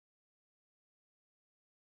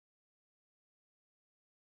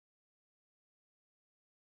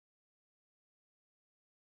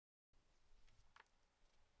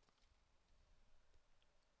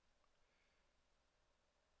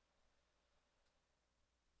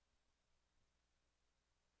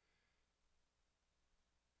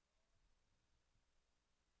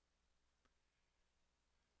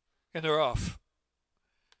And they're off.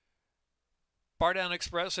 Bar Down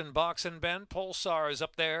Express and Box and Bend. Pulsar is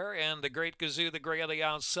up there, and the Great Gazoo, the gray on the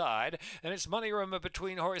outside. And it's Money Room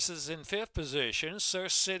between horses in fifth position. Sir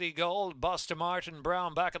City Gold, Buster Martin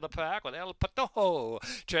Brown back of the pack with El Patojo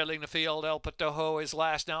trailing the field. El Patojo is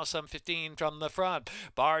last now, some 15 from the front.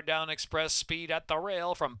 Bar Down Express speed at the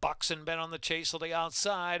rail from Box and Bend on the chase on the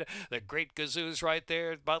outside. The Great Gazoo's right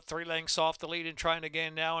there, about 3 lengths off the lead and trying to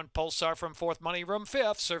gain now. And Pulsar from fourth, Money Room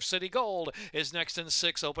fifth. Surf City Gold is next in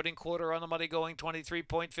sixth, opening quarter on the money going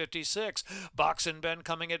 23.56. Box and Bend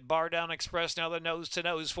coming at Bar Down Express now, the nose to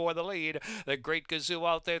nose for the lead. The Great Gazoo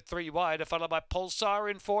out there 3 wide, followed by Pulsar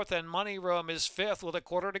in fourth, and Money Room is fifth with a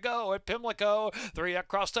quarter to go at Pimlico. 3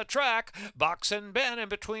 across the track. Box and Bend in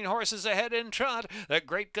between horses ahead in front. The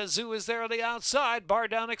Great Gazoo is there on the outside. Bar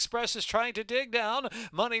Down Express is trying to dig down.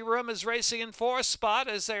 Money Room is racing in fourth spot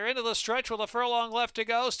as they're into the stretch with a furlong left to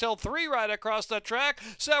go. Still 3 right across the track.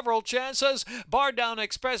 Several chances. Bar Down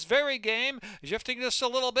Express very game. Shifting just a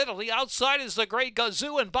little bit. On the outside is the Great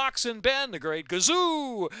Gazoo and Box and Bend. The Great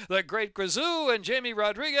Gazoo and Jamie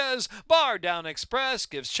Rodriguez. Bar Down Express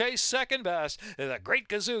gives chase second best. The Great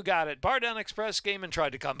Gazoo got it. Bar Down Express came and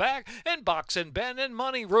tried to come back. And Box and Bend and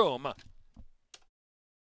Money Room.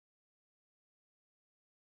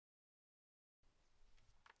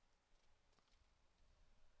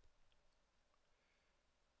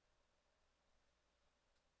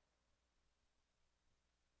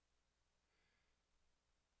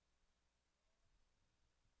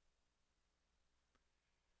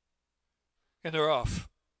 And they're off.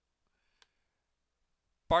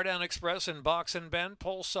 Bar Down Express and Box and Bend.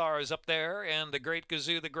 Pulsar is up there, and the Great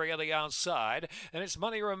Gazoo, the gray on the outside. And it's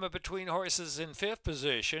Money Room between horses in fifth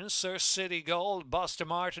position. Sir City Gold, Buster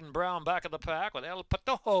Martin Brown back of the pack with El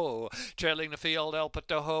Patojo trailing the field. El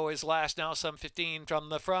Patojo is last now, some 15 from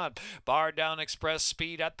the front. Bar Down Express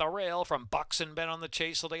speed at the rail from Box and Bend on the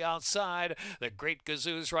chase on the outside. The Great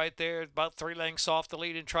Gazoo's right there, about 3 lengths off the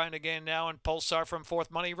lead and trying to gain now. And Pulsar from fourth,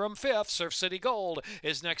 Money Room fifth. Surf City Gold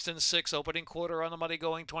is next in sixth, opening quarter on the money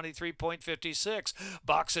going 23.56.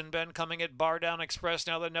 Box and Bend coming at Bar Down Express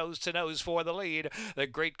now, the nose to nose for the lead. The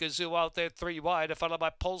Great Gazoo out there 3 wide, followed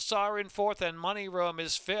by Pulsar in fourth, and Money Room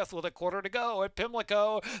is fifth with a quarter to go at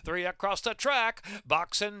Pimlico. 3 across the track.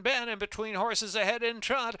 Box and Bend in between horses ahead in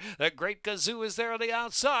front. The Great Gazoo is there on the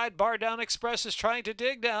outside. Bar Down Express is trying to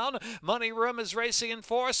dig down. Money Room is racing in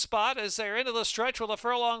fourth spot as they're into the stretch with a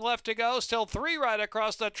furlong left to go. Still 3 right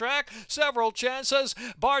across the track. Several chances.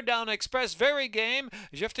 Bar Down Express very game.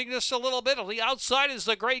 Shifting just a little bit. On the outside is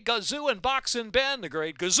the Great Gazoo and Box and Bend. The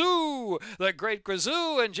Great Gazoo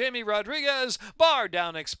and Jamie Rodriguez. Bar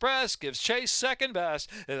Down Express gives chase second best.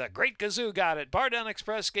 The Great Gazoo got it. Bar Down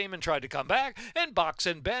Express came and tried to come back. And Box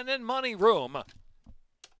and Bend and Money Room.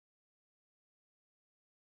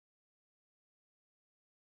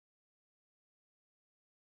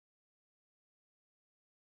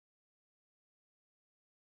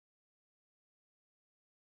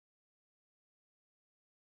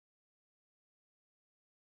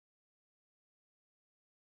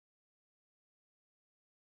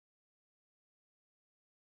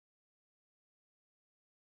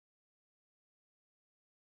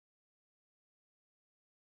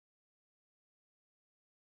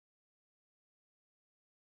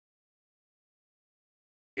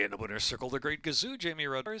 In the winner's circle, the Great Gazoo, Jamie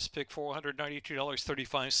Rodriguez, pick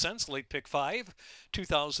 $492.35. Late pick 5,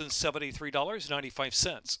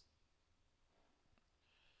 $2,073.95.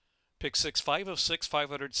 Pick 6, 5 of 6,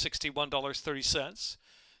 $561.30.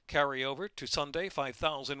 Carry over to Sunday,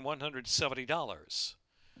 $5,170.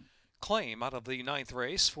 Claim out of the 9th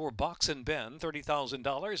race for Box and Bend,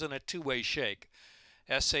 $30,000 and a 2-way shake.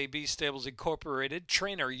 SAB Stables Incorporated,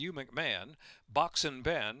 trainer Hugh McMahon, Box and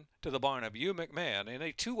Bend to the barn of Hugh McMahon in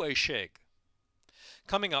a 2-way shake.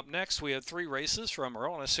 Coming up next, we have 3 races from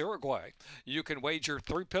Morones, Uruguay. You can wager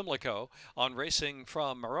through Pimlico on racing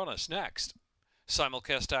from Morones next.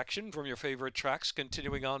 Simulcast action from your favorite tracks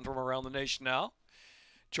continuing on from around the nation now.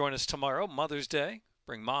 Join us tomorrow, Mother's Day.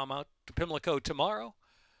 Bring Mom out to Pimlico tomorrow.